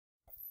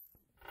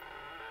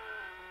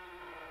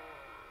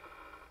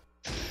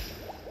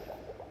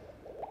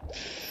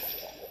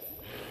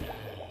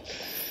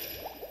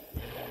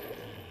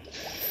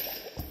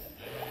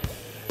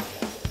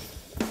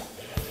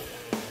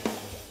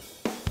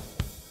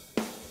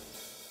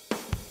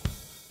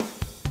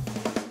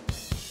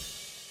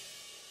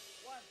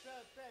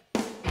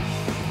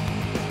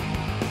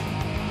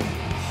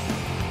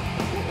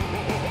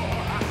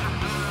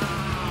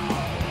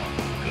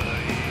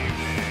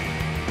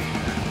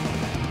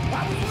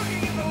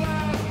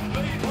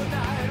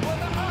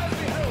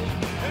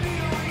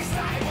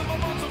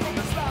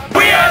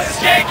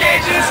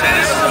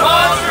This is the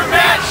Monster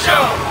Mash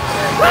Show.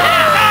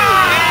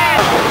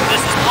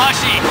 This is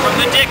Plushy from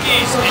the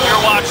Dickies, and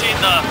you're watching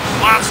the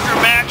Monster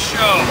Mash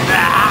Show.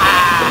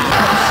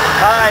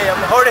 Hi,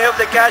 I'm Jorge of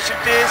the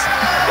Casualties.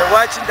 You're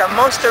watching the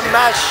Monster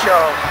Mash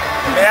Show.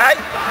 May I?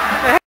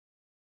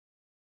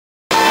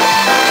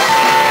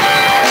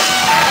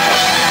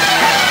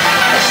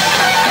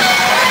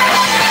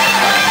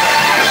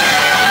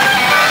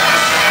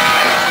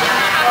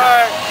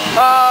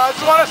 I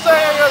just want to say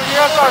you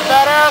guys are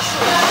badass,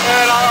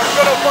 and I'm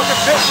gonna fucking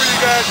pit for you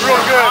guys real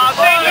good.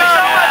 Thank you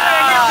so much,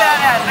 man. You're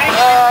badass. Thank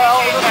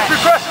you. There's a few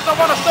questions I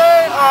want to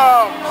say.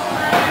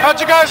 How'd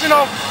you guys,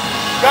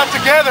 got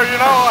together?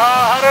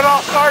 How did it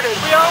all started?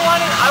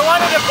 I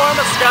wanted to form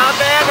a ska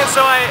band, and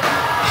so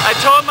I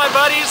told my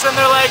buddies, and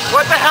they're like,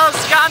 "What the hell is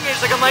ska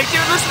music?" I'm like,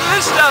 "Dude, listen to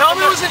this stuff." Tell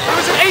me it was in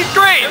 8th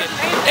grade.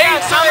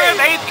 Summer of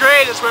 8th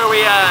grade is where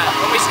we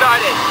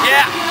started.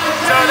 Yeah.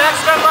 So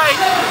that's been like,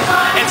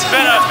 It's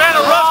been a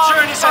rough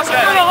journey since then.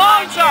 It's been a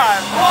long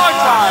time.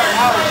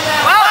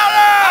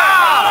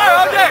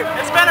 Okay.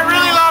 It's been a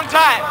really long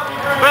time.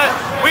 But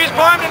we was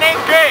formed in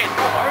 8th grade,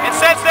 and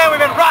since then we've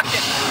been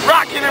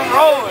rocking and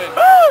rolling.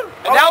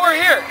 And now we're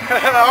here.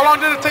 How long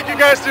did it take you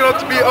guys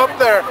to be up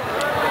there?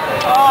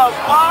 5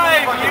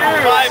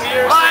 years. 5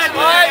 years. 5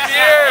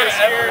 years.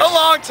 A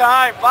long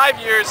time. 5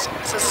 years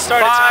since the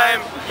start of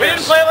time. We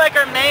didn't play like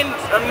our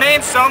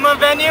main Soma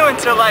venue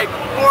until like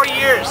 4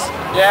 years.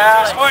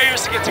 Yeah. It was 4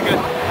 years to get to good.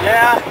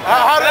 Yeah.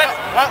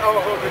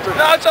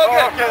 No, it's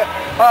okay. Okay.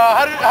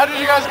 How did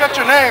you guys get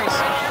your names?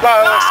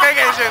 The skate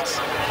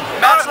agents.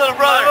 Matt's little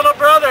brother. My little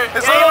brother.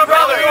 His little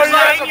brother. He was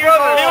like 8 years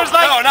old. He was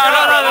like, No.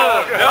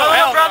 my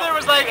little brother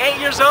was like 8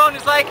 years old, and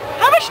he's like,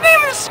 "How much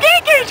name is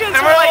skate agents?"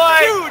 And we're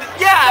like, "Dude,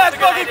 yeah,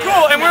 That's fucking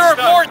cool. And we were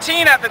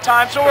 14 at the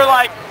time, so we're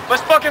like,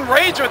 let's fucking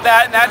rage with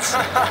that, and that's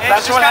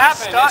what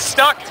happened. It's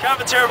stuck. It's kind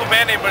of a terrible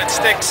band name, but it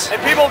sticks.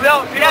 And people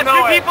know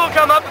people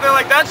come up and they're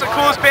like, "That's the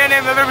coolest band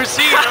name I've ever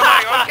seen." I'm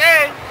like,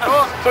 "Okay,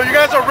 cool." So you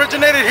guys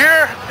originated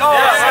here? Oh,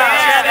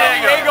 San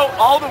Diego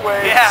all the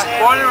way.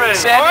 Yeah, born and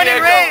raised.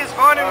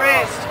 Born and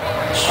raised.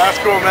 That's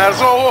cool, man.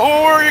 So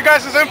who were you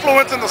guys'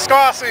 influence in the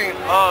ska scene?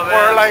 Oh, man.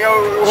 Or like,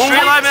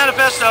 Streetlight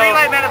Manifesto.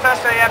 Streetlight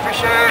Manifesto, yeah, for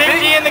sure. Big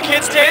D in the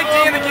kids' table. Big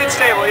D in the kids'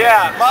 table,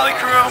 yeah. Molly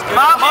Crew.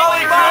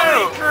 Molly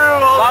Crew.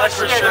 That's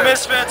for sure. The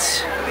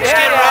Misfits.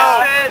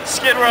 Yeah,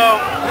 Skid Row.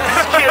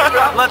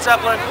 Led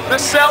Zeppelin. The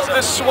Swellers.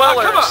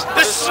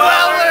 The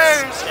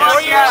Swellers.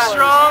 4 years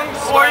strong.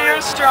 4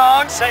 years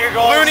strong. Set your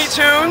goals. Looney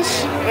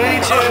Tunes.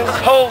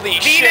 Holy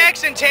shit.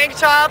 V-necks and tank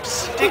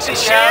tops. Dixie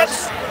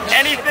Chicks.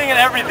 Anything and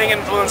everything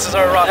influences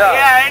our rock.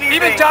 Yeah, anything.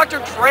 Even Dr.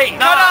 Dre.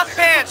 Cut off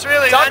pants,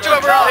 really. That's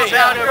what we're all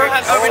about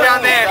over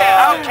down there.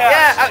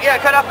 Yeah,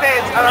 cut off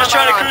pants. I'm just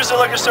trying to cruise the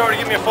liquor store to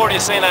give me a 40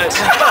 at St. Ives.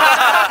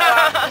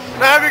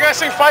 now have you guys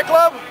seen Fight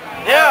Club?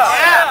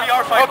 Yeah. We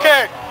are Fight Club.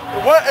 Okay.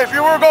 What if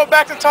you were to go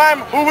back in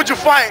time? Who would you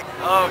fight?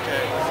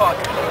 Okay. Fuck.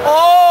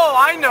 Oh,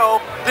 I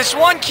know. This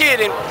one kid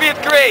in 5th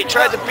grade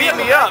tried to beat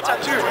me up.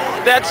 Dude,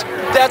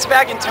 that's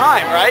back in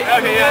time, right?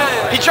 Okay,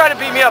 yeah. He tried to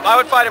beat me up. I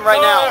would fight him right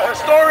now.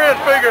 Historian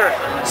figure.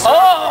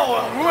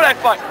 Oh, who would I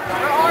fight?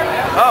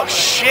 Oh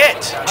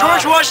shit.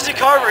 George Washington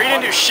Carver. He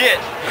didn't do shit.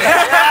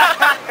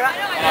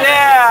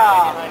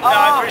 Yeah. No,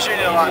 I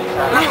appreciate it a lot.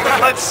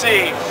 Let's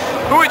see.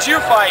 Who would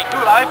you fight? Who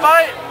would I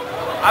fight?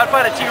 I'd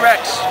fight a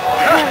T-Rex.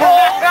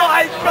 Oh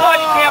my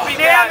God! You can't be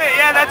Damn it!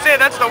 Yeah, that's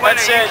it. That's the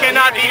winner. You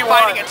cannot be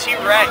fighting a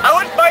T-Rex. I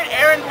would fight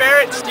Aaron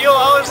Barrett, steal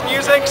all his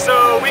music,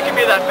 so we can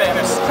be that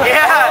famous.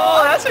 Yeah.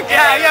 Oh, that's a good.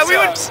 Yeah. We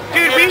would,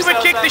 dude. We would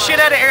kick the shit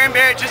out of Aaron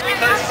Barrett just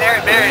because he's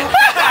Aaron Barrett.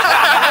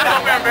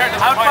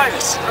 I would fight.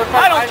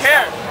 I don't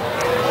care.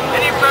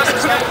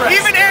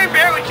 Even Aaron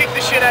Barrett would kick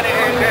the shit out of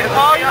Aaron Barrett.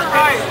 Oh, you're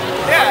right.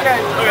 Yeah.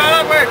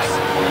 That works.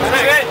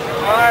 That's it.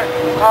 Alright.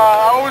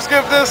 I always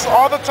give this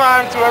all the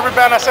time to every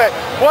band I say.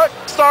 What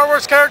Star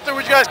Wars character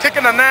would you guys kick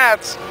in the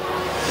nads?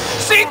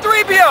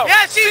 C-3PO!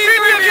 Yeah,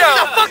 C-3PO! He's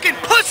a fucking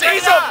pussy!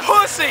 He's a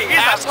pussy! He's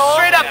a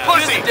straight up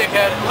pussy! He's a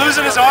dickhead.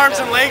 Losing his arms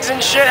and legs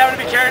and shit, having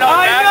to be carried on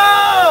back. I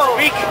know!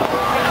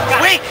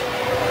 Weak.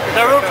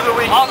 No room for the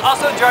weak.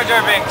 Also Jar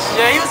Jar Binks.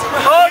 Yeah, he was.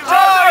 Oh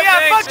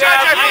yeah, fuck Jar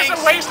Jar Binks. He was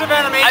a waste of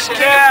animation.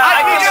 You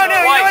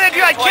know what I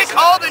do? I'd kick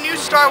all the new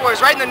Star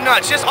Wars right in the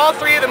nuts. Just all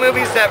 3 of the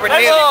movies that were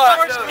new.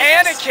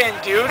 Anakin,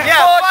 dude.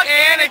 Yeah, fuck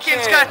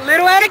Anakin.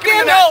 Little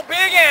Anakin? No,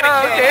 big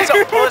Anakin. He's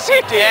a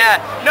pussy, dude.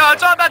 Yeah. No,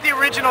 it's all about the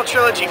original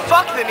trilogy.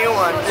 Fuck the new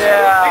ones.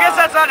 Yeah. I guess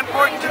that's not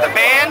important to the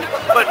band,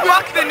 but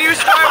fuck the new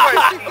Star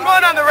Wars. I'm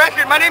going on the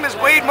record. My name is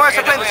Wade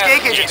Morris. I play the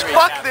Skate Agents.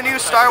 Fuck the new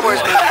Star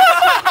Wars movies.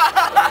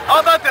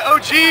 All about the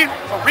OG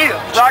for real.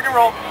 Rock and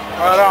roll.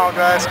 Right on,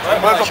 guys.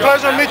 Well, it's a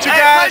pleasure to meet you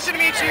guys. Pleasure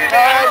to meet you. You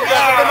guys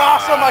have been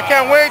awesome. I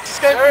can't wait to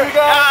skate with you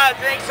guys.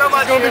 Thanks so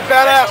much. It's gonna be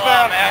badass,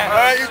 man. All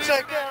right, you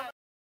take care.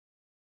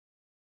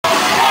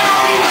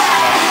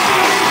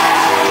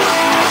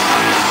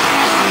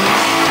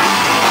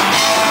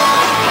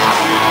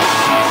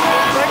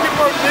 Thank you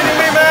for meeting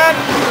me, man.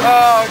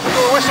 I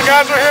wish you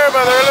guys were here,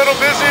 but they're a little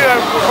busy,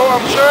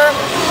 I'm sure.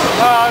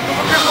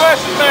 Good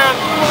questions, man.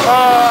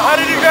 How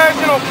did you guys,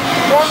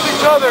 form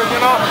each other,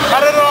 How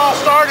did it all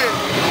started?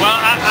 Well,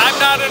 I'm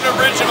not an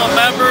original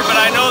member, but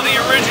I know the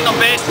original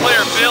bass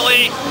player,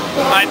 Billy.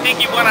 I think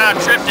he went on a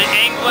trip to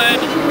England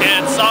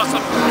and saw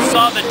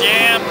the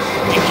Dam.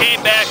 He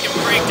came back and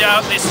freaked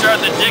out. They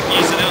started the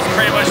Dickies, and it was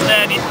pretty much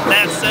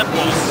that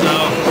simple.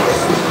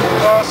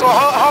 So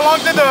how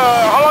long did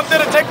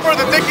it take for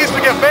the Dickies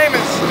to get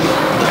famous?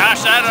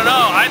 Gosh, I don't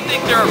know. I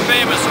think they were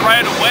famous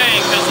right away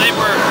because they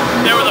were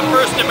the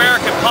first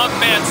American punk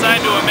band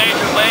signed to a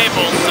major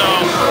label. So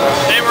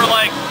they were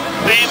like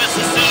famous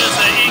as soon as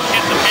the ink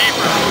hit the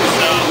paper.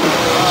 So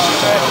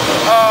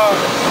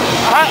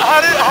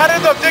how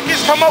did the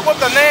Dickies come up with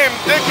the name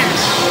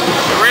Dickies?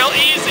 Real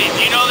easy. Do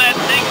you know that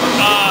thing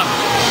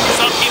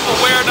some people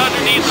wear it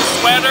underneath the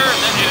sweater?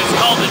 It's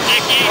called a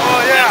Dickie.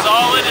 Oh yeah. That's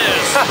all it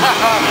is.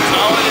 That's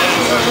all it is.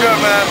 That's good,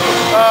 man.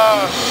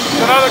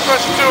 Another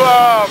question too.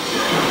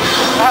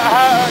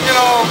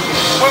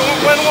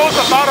 When was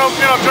the thought of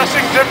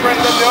dressing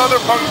different than the other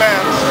punk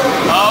bands?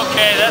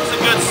 Okay, that's a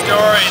good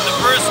story. The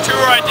first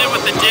tour I did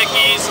with the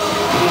Dickies,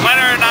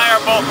 Leonard and I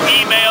are both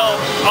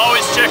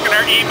always checking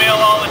our email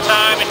all the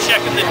time and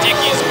checking the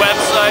Dickies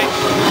website.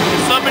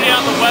 Somebody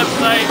on the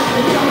website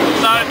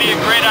thought it'd be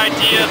a great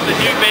idea if the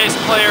new bass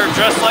player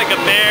dressed like a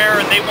bear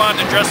and they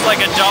wanted to dress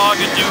like a dog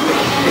and do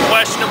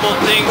questionable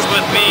things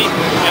with me.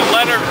 And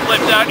Leonard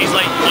flipped out. He's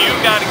like, "You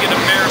got to get a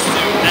bear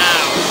suit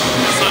now."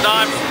 So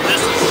now I'm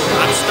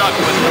stuck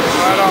with it.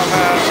 Right on,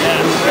 man.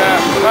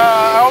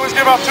 Yeah. I always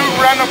give out two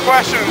random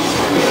questions.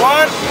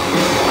 One,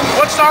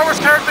 what Star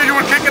Wars character you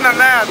would kick in the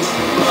nuts?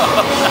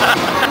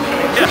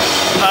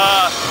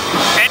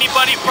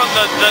 Anybody from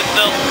the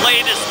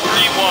latest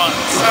 3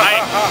 ones. All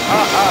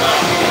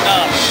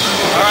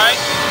right?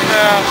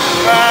 Yeah.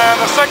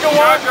 And the second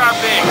one? Jar Jar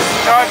Binks.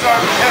 Jar Jar.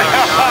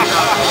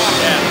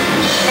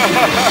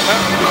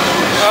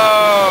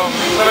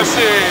 Let us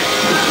see.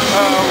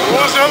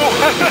 What was the other one?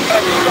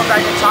 Go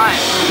back in time.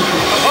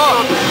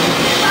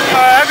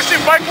 Have you seen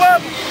Fight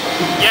Club?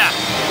 Yeah.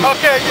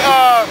 Okay.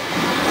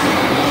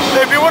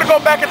 If you were to go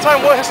back in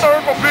time, what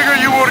historical figure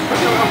you would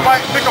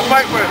pick a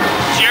fight with?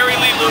 Jerry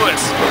Lee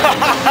Lewis.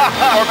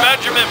 Or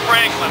Benjamin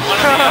Franklin. One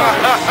of the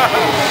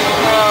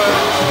others.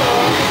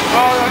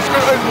 That's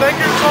good. Thank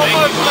you so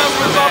much, man,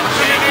 for this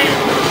opportunity.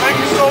 Thank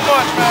you so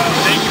much, man.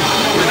 Thank you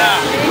for that.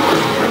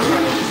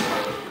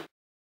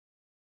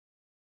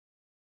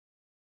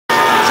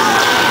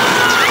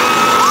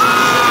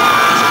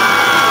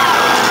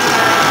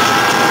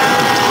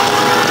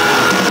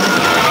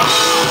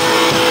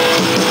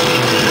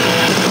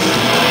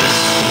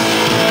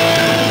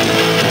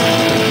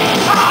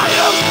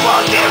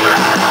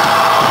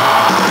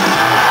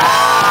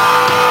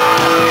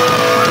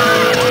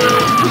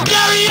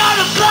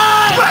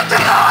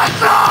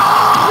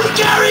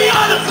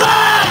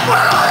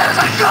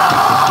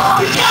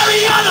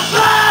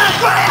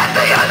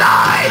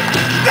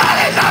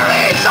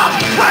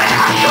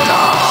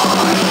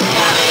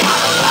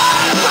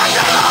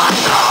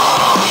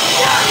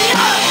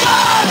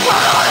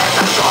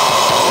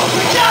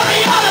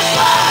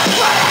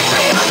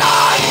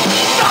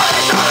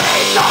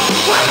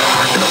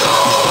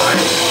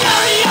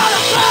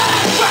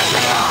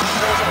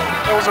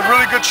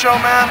 Show,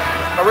 man.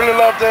 I really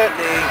loved it.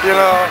 You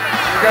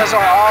guys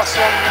are awesome.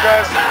 You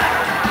guys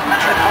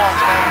are pumped,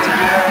 man, to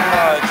be here.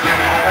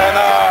 And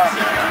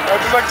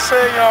I'd just like to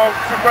say, a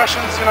few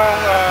questions, a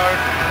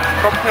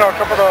couple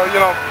of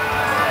the,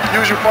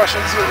 usual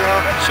questions,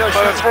 Sure.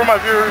 But it's for my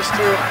viewers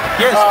too.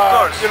 Yes, of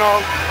course.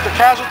 The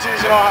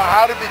casualties,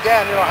 how did it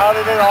begin? How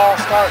did it all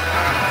start?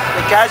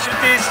 The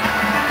casualties,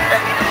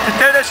 to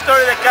tell the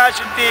story of the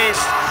casualties,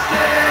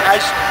 I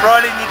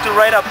probably need to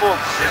write a book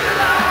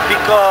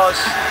because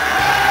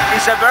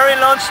it's a very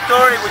long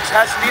story which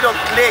has little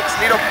clicks,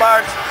 little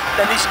parts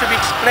that needs to be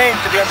explained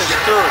to be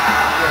understood.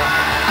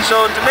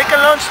 So to make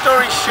a long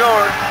story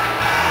short,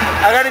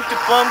 I got into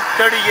punk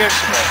 30 years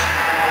ago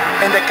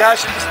and the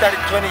Casualties started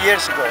 20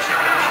 years ago.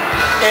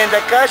 And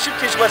the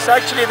Casualties was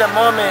actually the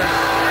moment,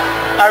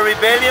 a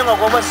rebellion of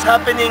what was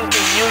happening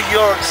in New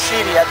York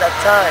City at that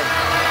time,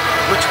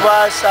 which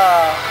was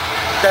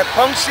the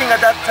punk scene at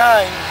that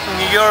time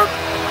in New York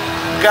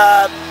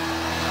got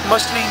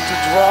mostly into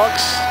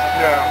drugs.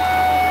 Yeah.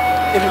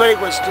 Everybody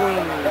was doing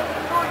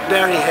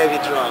very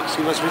heavy drugs.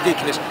 It was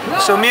ridiculous.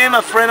 So me and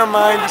a friend of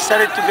mine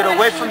decided to get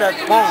away from that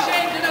punk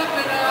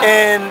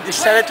and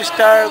decided to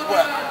start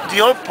what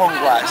the old punk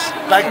was,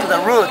 back to the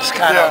roots,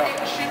 kind of.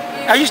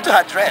 I used to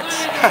have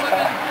dreads.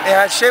 And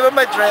I shaved up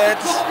my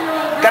dreads,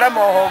 got a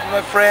mohawk with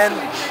my friend,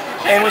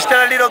 and we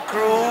started a little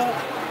crew,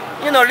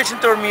 listen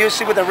to our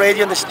music with the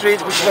radio on the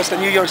streets, which was the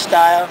New York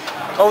style.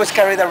 Always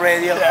carry the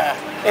radio.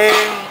 And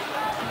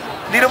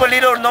little by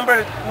little, our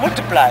number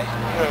multiplied.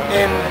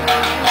 And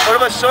all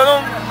of a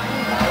sudden,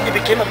 it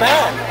became a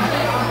band.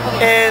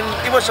 And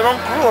it was our own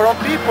crew, our own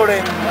people,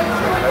 and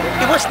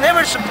it was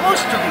never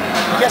supposed to be.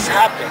 It just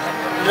happened.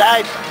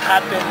 Life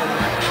happened.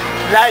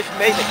 And life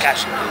made the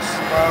casualties.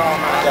 Right on,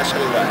 man. That's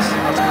what it was.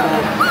 That's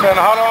cool. And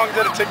how long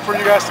did it take for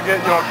you guys to get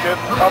up there,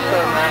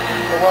 man?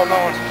 They're well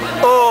known.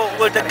 Oh,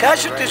 well, the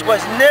casualties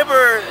was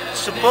never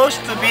supposed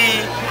to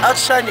be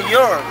outside New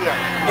York. Yeah.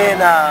 And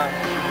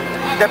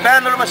the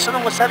band all of a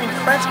sudden was having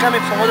friends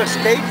coming from other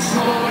states.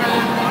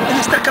 And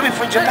they started coming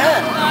from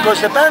Japan.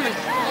 Because the band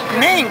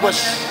name was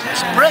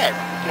spread.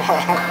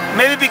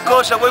 Maybe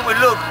because the way we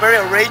look, very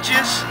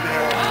outrageous.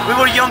 We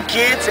were young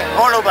kids, and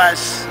all of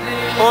us,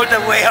 all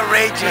the way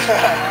outrageous.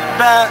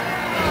 But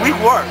we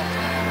worked,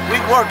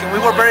 and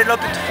we were very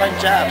lucky to find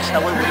jobs the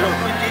way we look.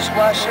 With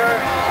dishwasher,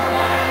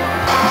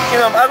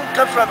 you know, I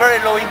come from a very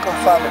low-income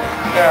family.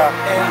 Yeah.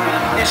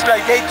 And it's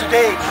like day to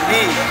day to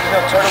live, you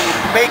know, trying to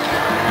make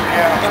it.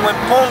 Yeah. And when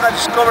Pong, I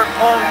discovered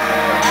Pong,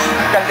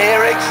 the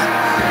lyrics,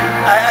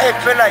 I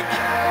felt like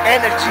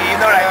energy, you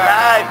know, like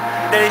life.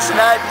 There is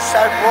life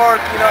beside work,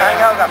 you know,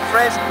 hang out with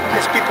friends,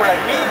 there's people like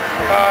me.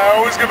 I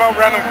always give out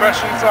random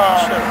questions.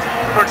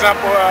 For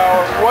example,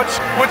 which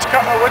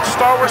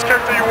Star Wars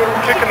character you would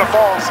kick in the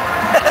balls?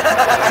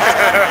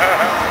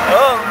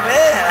 Oh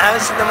man, I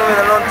haven't seen the movie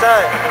in a long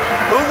time.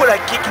 Who would I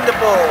kick in the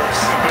balls?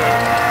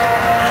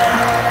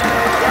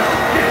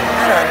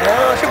 I don't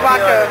know.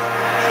 Chewbacca.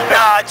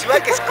 Nah,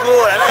 Chewbacca's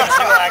cool. I like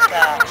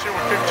Chewbacca. She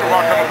would kick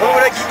Chewbacca in the Who balls.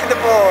 would I kick in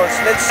the balls?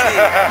 Let's see.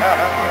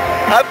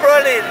 I'll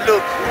probably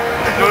Luke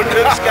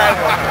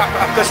Skywalker,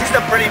 because he's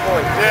the pretty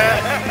boy.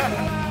 Yeah.